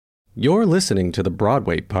You're listening to the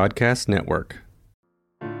Broadway Podcast Network.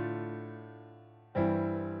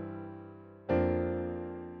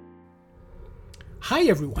 Hi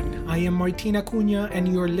everyone, I am Martina Cunha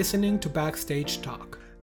and you're listening to Backstage Talk.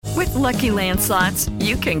 With Lucky Land Slots,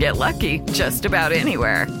 you can get lucky just about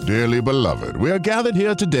anywhere. Dearly beloved, we are gathered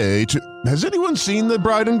here today to... Has anyone seen the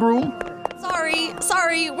bride and groom?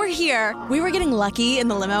 Sorry, we're here. We were getting lucky in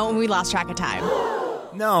the limo and we lost track of time.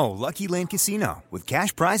 No, Lucky Land Casino, with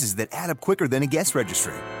cash prizes that add up quicker than a guest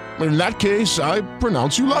registry. In that case, I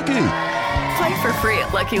pronounce you lucky. Play for free at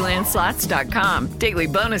LuckyLandSlots.com. Daily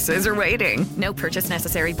bonuses are waiting. No purchase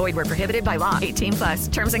necessary. Void where prohibited by law.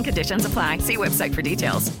 18+. Terms and conditions apply. See website for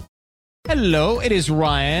details. Hello, it is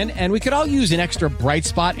Ryan, and we could all use an extra bright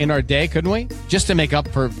spot in our day, couldn't we? Just to make up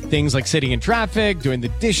for things like sitting in traffic, doing the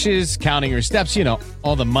dishes, counting your steps, you know,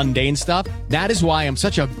 all the mundane stuff. That is why I'm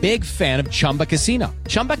such a big fan of Chumba Casino.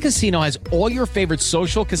 Chumba Casino has all your favorite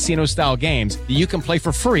social casino-style games that you can play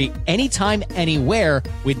for free anytime, anywhere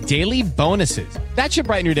with daily bonuses. That should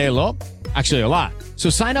brighten your day a little. Actually, a lot.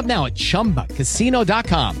 So sign up now at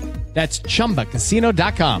ChumbaCasino.com. That's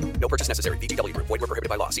ChumbaCasino.com. No purchase necessary. VGW Group. Void where prohibited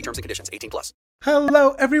by law. See terms and conditions. 18+.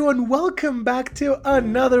 Hello everyone, welcome back to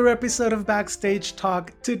another episode of Backstage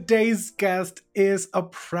Talk. Today's guest is a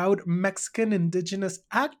proud Mexican indigenous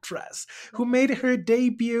actress who made her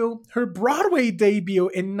Broadway debut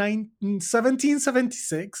in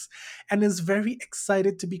 1776 and is very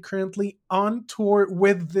excited to be currently on tour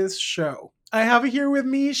with this show. I have here with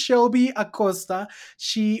me Shelby Acosta.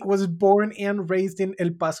 She was born and raised in El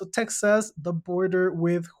Paso, Texas, the border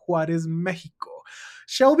with Juarez, Mexico.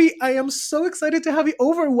 Shelby, I am so excited to have you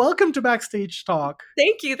over. Welcome to Backstage Talk.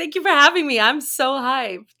 Thank you for having me. I'm so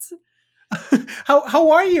hyped.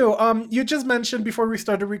 How are you? You just mentioned before we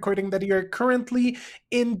started recording that you're currently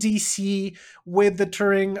in DC with the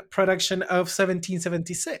touring production of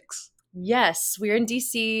 1776. Yes, we're in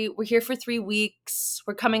DC. We're here for 3 weeks.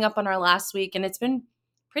 We're coming up on our last week, and it's been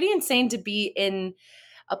pretty insane to be in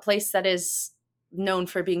a place that is known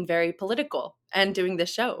for being very political and doing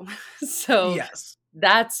this show. So yes,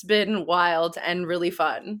 that's been wild and really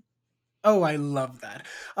fun. Oh, I love that.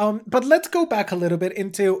 But let's go back a little bit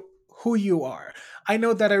into who you are. I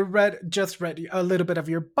know that I just read a little bit of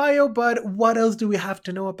your bio, but what else do we have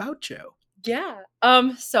to know about you? Yeah.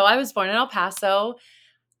 So I was born in El Paso.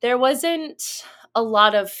 There wasn't a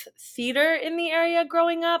lot of theater in the area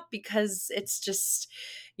growing up because it's just,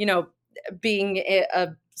 being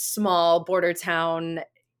a small border town,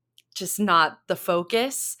 just not the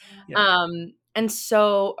focus. Yeah. And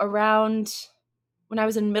so around when I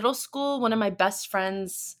was in middle school, one of my best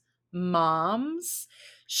friend's moms,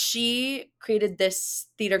 she created this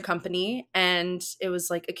theater company and it was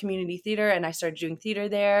like a community theater and I started doing theater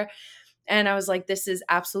there. And I was like, this is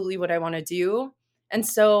absolutely what I want to do. And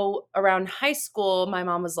so around high school, my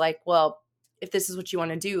mom was like, well, if this is what you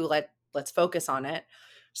want to do, let's focus on it.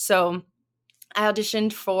 So I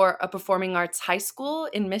auditioned for a performing arts high school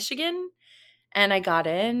in Michigan and I got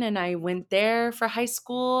in and I went there for high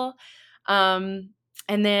school. And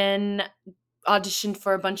then auditioned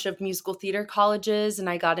for a bunch of musical theater colleges and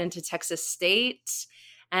I got into Texas State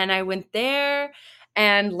and I went there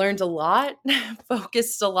and learned a lot,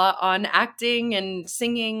 focused a lot on acting and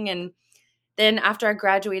singing. And then after I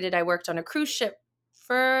graduated, I worked on a cruise ship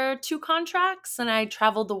for 2 contracts and I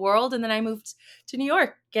traveled the world. And then I moved to New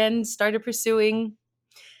York and started pursuing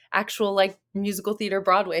actual musical theater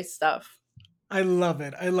Broadway stuff. I love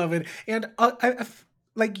it. And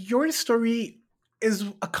your story is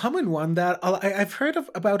a common one that I've heard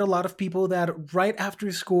about a lot of people that right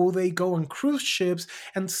after school, they go on cruise ships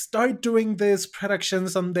and start doing these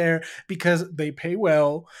productions on there because they pay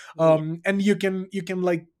well. And you can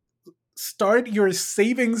start your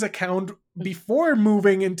savings account before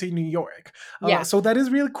moving into New York. So that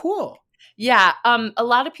is really cool. Yeah. A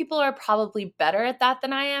lot of people are probably better at that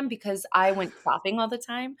than I am because I went shopping all the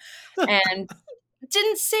time and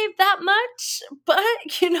didn't save that much,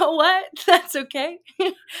 but you know what? That's okay.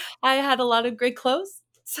 I had a lot of great clothes.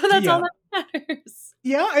 So that's all that matters.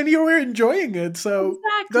 Yeah. And you were enjoying it. So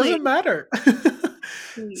it doesn't matter.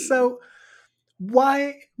 So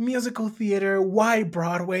why musical theater? Why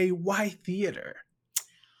Broadway? Why theater?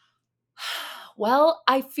 Well,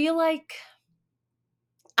 I feel like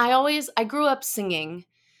I grew up singing.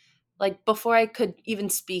 Like before I could even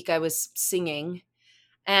speak, I was singing.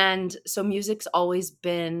 And so music's always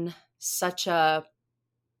been such a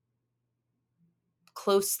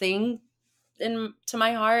close thing to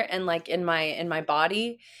my heart and in my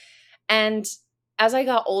body. And as I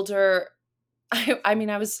got older, I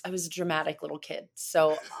was a dramatic little kid.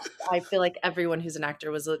 So I feel like everyone who's an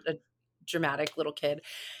actor was a dramatic little kid.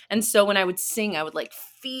 And so when I would sing, I would like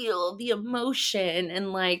feel the emotion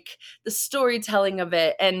and like the storytelling of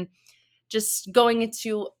it, and just going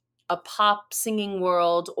into a pop singing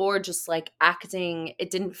world or just like acting, it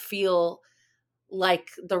didn't feel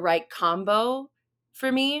like the right combo for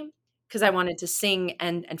me because I wanted to sing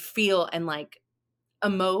and feel and like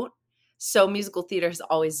emote. So musical theater has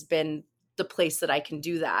always been the place that I can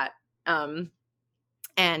do that.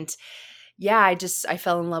 And yeah, I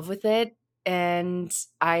fell in love with it. And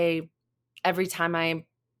every time I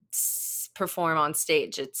perform on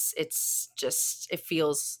stage, it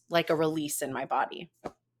feels like a release in my body.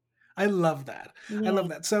 I love that. Yeah. I love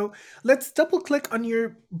that. So let's double click on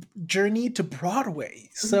your journey to Broadway.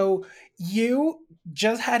 So you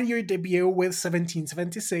just had your debut with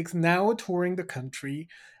 1776, now touring the country.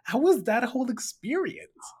 How was that whole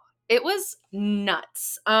experience? It was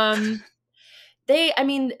nuts. They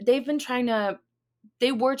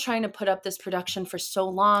were trying to put up this production for so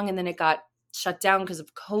long, and then it got shut down because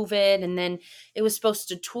of COVID. And then it was supposed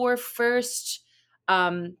to tour first,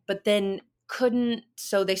 but then couldn't.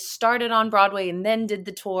 So they started on Broadway and then did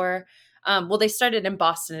the tour. They started in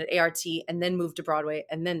Boston at ART and then moved to Broadway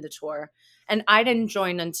and then the tour. And I didn't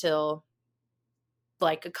join until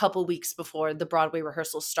like a couple weeks before the Broadway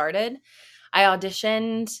rehearsal started. I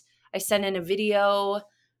auditioned, I sent in a video,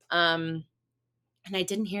 and I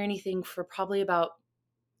didn't hear anything for probably about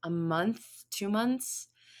a month, 2 months.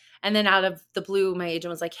 And then out of the blue, my agent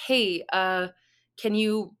was like, hey, can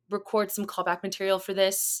you record some callback material for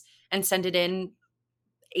this and send it in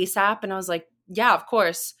ASAP? And I was like, yeah, of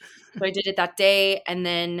course. So I did it that day. And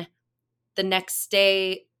then the next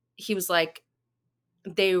day he was like,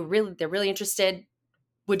 they're really interested.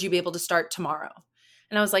 Would you be able to start tomorrow?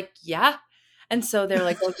 And I was like, yeah. And so they're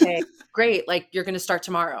like, okay, great. Like, you're going to start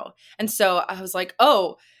tomorrow. And so I was like,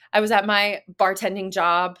 oh, I was at my bartending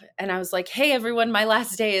job and I was like, hey, everyone, my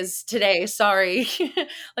last day is today. Sorry.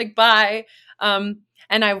 Like, bye. And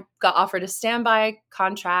I got offered a standby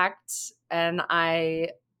contract and I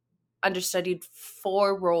understudied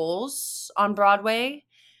 4 roles on Broadway.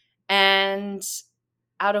 And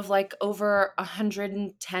out of like over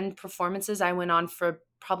 110 performances, I went on for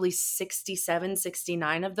probably 67,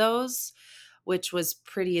 69 of those, which was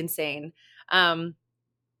pretty insane.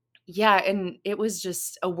 Yeah, and it was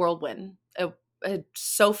just a whirlwind.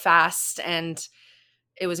 So fast, and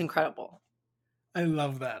it was incredible. I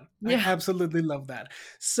love that. Yeah. I absolutely love that.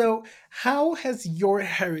 So how has your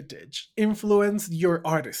heritage influenced your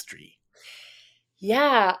artistry?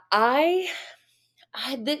 Yeah, I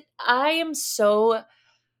am so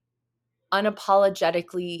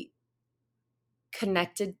unapologetically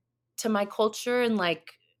connected to my culture and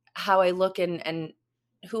like how I look and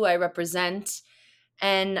who I represent.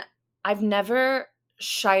 And I've never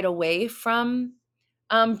shied away from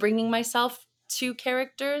bringing myself to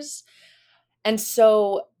characters. And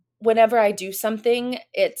so whenever I do something,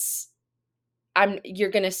 you're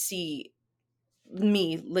going to see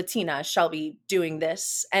me, Latina, Shelby, doing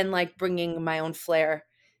this and like bringing my own flair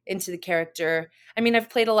into the character. I mean, I've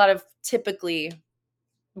played a lot of typically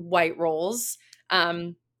white roles.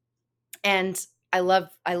 And I love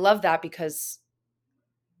that because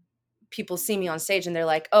people see me on stage and they're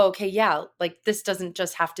like, oh, okay, yeah, like this doesn't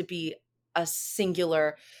just have to be a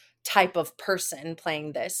singular type of person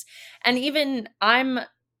playing this. And even I'm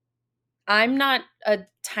not a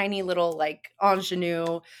tiny little like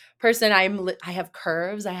ingenue person. I have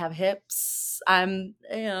curves, I have hips, I'm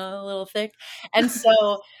a little thick. And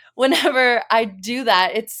so whenever I do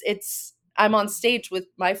that, I'm on stage with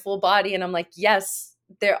my full body and I'm like, yes,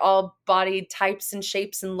 they're all body types and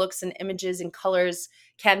shapes and looks and images and colors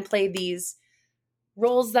can play these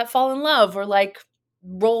roles that fall in love or like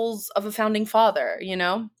roles of a founding father, you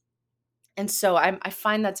know? And so I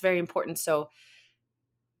find that's very important. So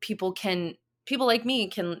people like me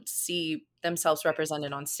can see themselves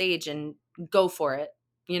represented on stage and go for it,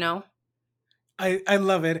 you know? I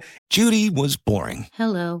love it. Judy was boring.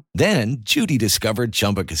 Hello. Then Judy discovered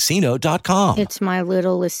ChumbaCasino.com. It's my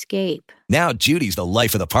little escape. Now Judy's the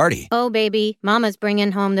life of the party. Oh, baby, mama's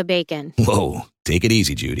bringing home the bacon. Whoa, take it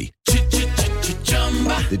easy, Judy.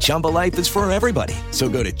 The Chumba life is for everybody. So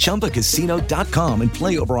go to ChumbaCasino.com and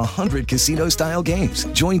play over 100 casino-style games.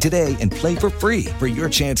 Join today and play for free for your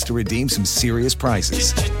chance to redeem some serious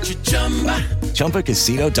prizes.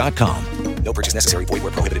 ChumbaCasino.com. No purchase necessary. Void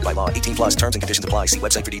where prohibited by law. 18+ terms and conditions apply. See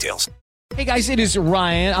website for details. Hey guys, it is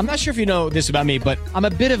Ryan. I'm not sure if you know this about me, but I'm a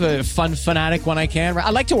bit of a fun fanatic when I can. I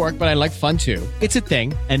like to work, but I like fun too. It's a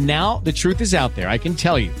thing. And now the truth is out there. I can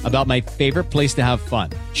tell you about my favorite place to have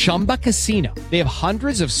fun. Chumba Casino. They have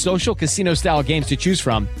hundreds of social casino style games to choose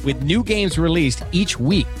from with new games released each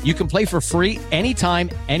week. You can play for free anytime,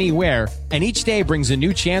 anywhere. And each day brings a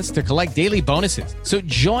new chance to collect daily bonuses. So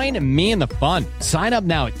join me in the fun. Sign up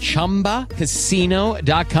now at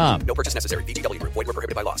ChumbaCasino.com. No purchase necessary. VGW Group. Void where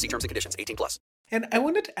prohibited by law. See terms and conditions. 18+. And I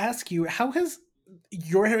wanted to ask you, how has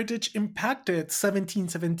your heritage impacted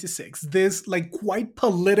 1776? This like quite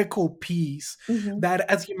political piece that,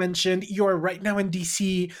 as you mentioned, you're right now in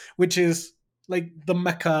DC, which is like the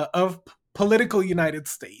mecca of political United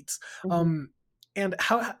States. And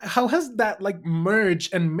how has that like merge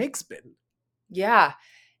and mix been? Yeah,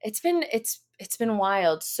 it's been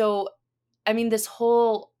wild. So, I mean, this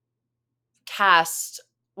whole cast,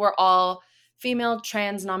 we're all female,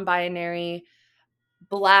 trans, non-binary,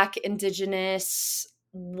 Black, Indigenous,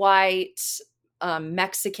 white,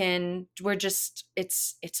 Mexican. We're just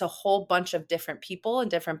it's a whole bunch of different people and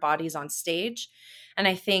different bodies on stage, and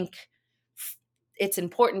I think it's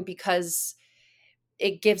important because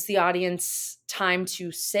it gives the audience time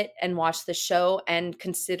to sit and watch the show and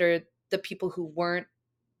consider the people who weren't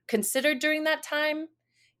considered during that time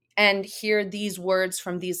and hear these words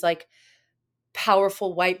from these like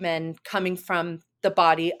powerful white men coming from the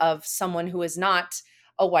body of someone who is not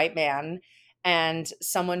a white man and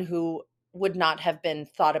someone who would not have been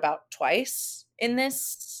thought about twice in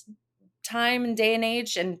this time and day and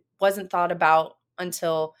age and wasn't thought about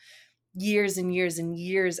until years and years and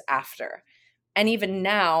years after. And even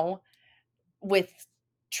now, with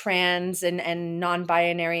trans and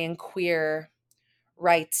non-binary and queer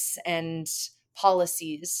rights and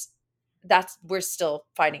policies, that's we're still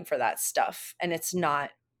fighting for that stuff, and it's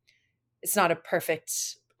not a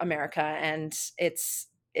perfect America, and it's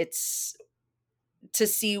to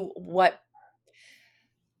see what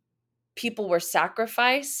people were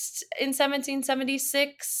sacrificed in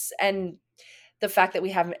 1776 and the fact that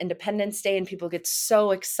we have Independence Day and people get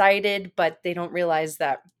so excited, but they don't realize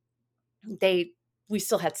that we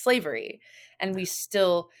still had slavery and we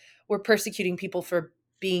still were persecuting people for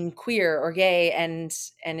being queer or gay. And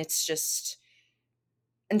it's just,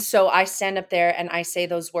 and so I stand up there and I say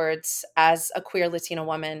those words as a queer Latina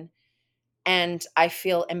woman, and I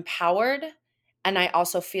feel empowered. And I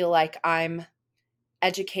also feel like I'm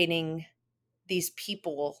educating these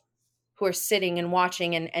people who are sitting and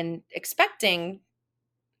watching and expecting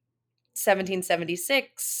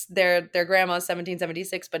 1776, their grandma's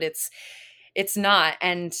 1776, but it's not,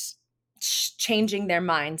 and changing their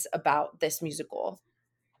minds about this musical.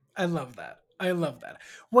 I love that. I love that.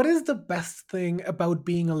 What is the best thing about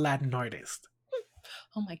being a Latin artist?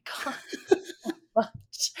 Oh my God. So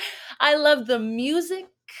much. I love the music,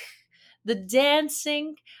 the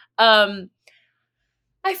dancing. I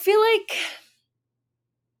feel like,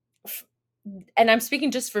 and I'm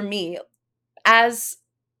speaking just for me, as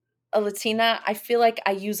a Latina, I feel like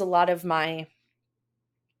I use a lot of my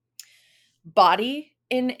body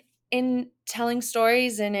in telling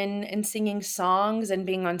stories and in singing songs and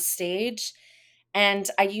being on stage. And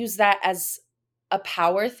I use that as a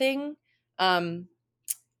power thing.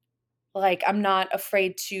 Like I'm not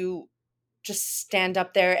afraid to just stand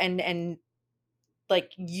up there and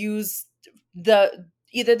like use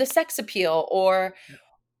either the sex appeal or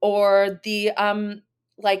the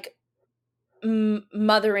like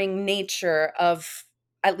mothering nature of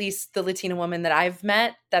at least the Latina women that I've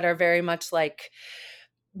met that are very much like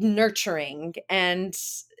nurturing and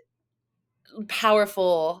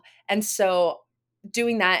powerful. And so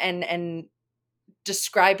doing that and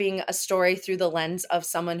describing a story through the lens of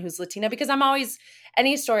someone who's Latina, because I'm always,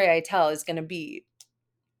 any story I tell is going to be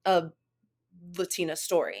a Latina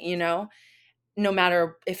story, you know, no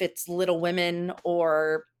matter if it's Little Women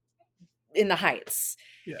or In the Heights,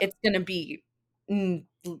 it's going to be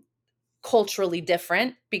culturally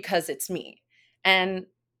different because it's me. And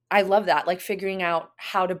I love that, like figuring out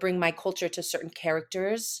how to bring my culture to certain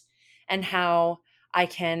characters and how I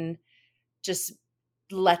can just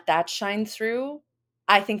let that shine through.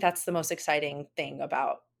 I think that's the most exciting thing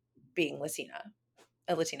about being Latina,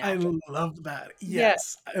 a Latina actress. I love that.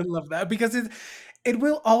 Yes, I love that because it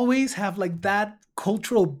will always have like that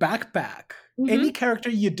cultural backpack. Any character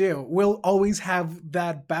you do will always have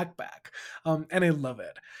that backpack, and I love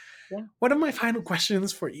it. Yeah. One of my final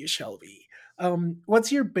questions for you, Shelby.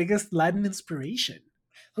 What's your biggest Latin inspiration?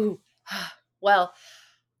 Ooh. Well,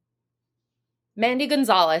 Mandy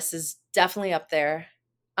Gonzalez is definitely up there.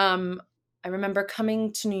 I remember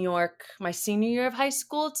coming to New York my senior year of high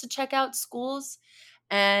school to check out schools,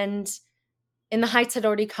 and In the Heights had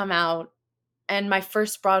already come out, and my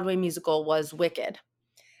first Broadway musical was Wicked.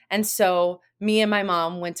 And so me and my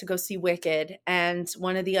mom went to go see Wicked, and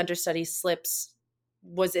one of the understudy slips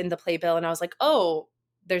was in the playbill, and I was like, oh,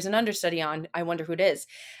 there's an understudy on. I wonder who it is.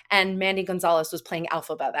 And Mandy Gonzalez was playing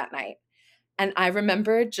Alphaba that night. And I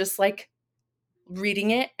remember just like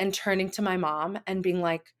reading it and turning to my mom and being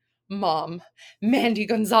like, Mom, Mandy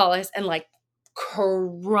Gonzalez, and like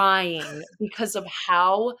crying because of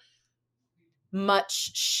how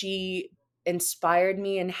much she inspired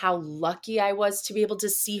me and how lucky I was to be able to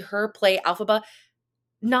see her play Alphaba,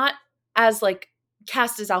 not as like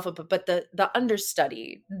cast as Alphaba, but the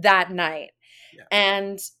understudy that night. Yeah.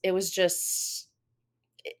 And it was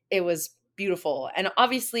beautiful. And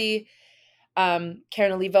obviously Karen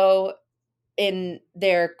Olivo, in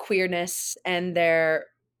their queerness and their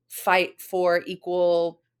fight for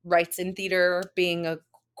equal rights in theater, being a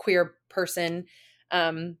queer person.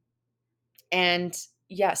 And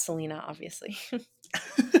yeah, Selena, obviously.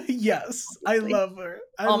 Yes, I love her.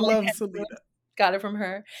 I love Selena. Got it from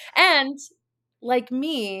her. And like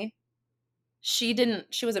me, she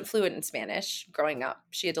wasn't fluent in Spanish growing up.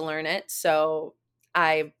 She had to learn it. So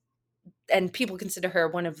and people consider her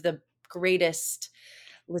one of the greatest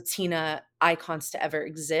Latina icons to ever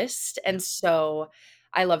exist. And so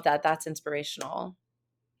I love that. That's inspirational.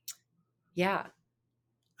 Yeah.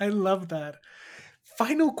 I love that.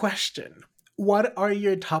 Final question. What are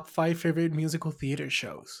your top 5 favorite musical theater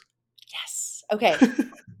shows? Yes. Okay.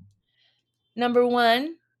 Number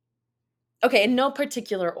 1. Okay, in no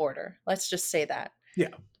particular order. Let's just say that. Yeah.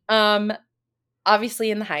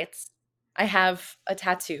 Obviously In the Heights. I have a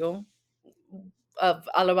tattoo of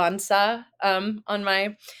Alabanza on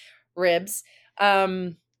my ribs.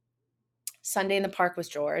 Sunday in the Park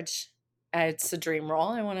with George. It's a dream role.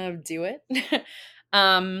 I want to do it.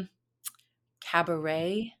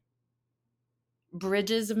 Cabaret.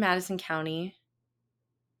 Bridges of Madison County.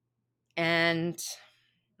 And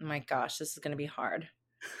oh my gosh, this is going to be hard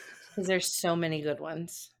because there's so many good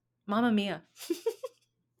ones. Mamma Mia.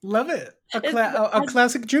 Love it. A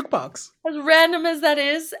classic jukebox. As random as that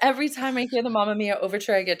is, every time I hear the Mamma Mia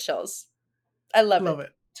overture, I get chills. I love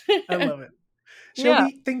it. I love it.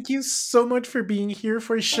 Shelby, thank you so much for being here,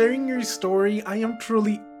 for sharing your story. I am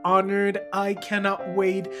truly honored. I cannot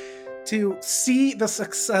wait to see the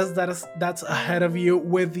success that's ahead of you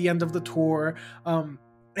with the end of the tour,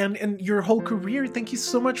 and your whole career. Thank you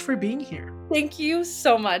so much for being here. Thank you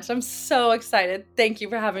so much. I'm so excited. Thank you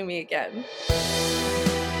for having me again.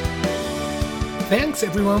 Thanks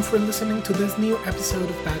everyone for listening to this new episode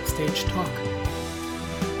of Backstage Talk.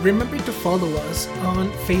 Remember to follow us on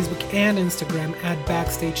Facebook and Instagram at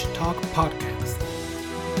Backstage Talk Podcast.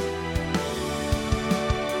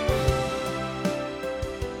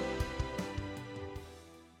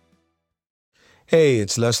 Hey,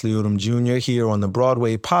 it's Leslie Odom Jr. here on the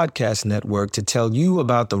Broadway Podcast Network to tell you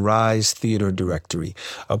about the Rise Theater Directory,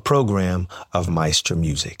 a program of Maestra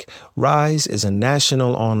Music. Rise is a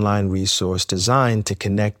national online resource designed to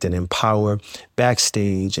connect and empower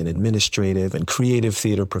backstage and administrative and creative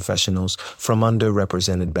theater professionals from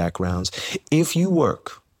underrepresented backgrounds. If you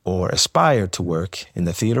work or aspire to work in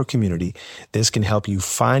the theater community, this can help you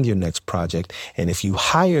find your next project. And if you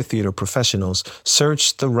hire theater professionals,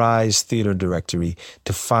 search the Rise Theater Directory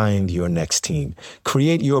to find your next team.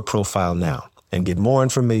 Create your profile now and get more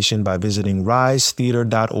information by visiting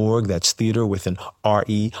risetheater.org. That's theater with an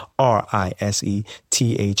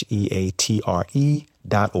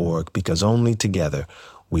RISETHEATRE.org, because only together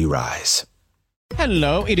we rise.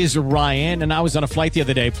 Hello, it is Ryan, and I was on a flight the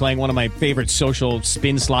other day playing one of my favorite social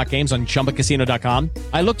spin slot games on ChumbaCasino.com.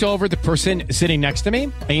 I looked over at the person sitting next to me,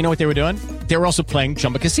 and you know what they were doing? They were also playing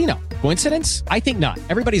Chumba Casino. Coincidence? I think not.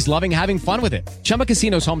 Everybody's loving having fun with it. Chumba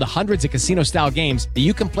Casino is home to hundreds of casino-style games that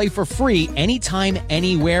you can play for free anytime,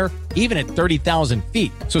 anywhere, even at 30,000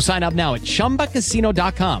 feet. So sign up now at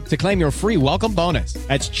ChumbaCasino.com to claim your free welcome bonus.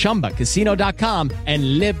 That's ChumbaCasino.com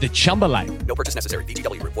and live the Chumba life. No purchase necessary.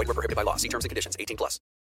 VGW. Void where prohibited by law. See terms and conditions. 18+.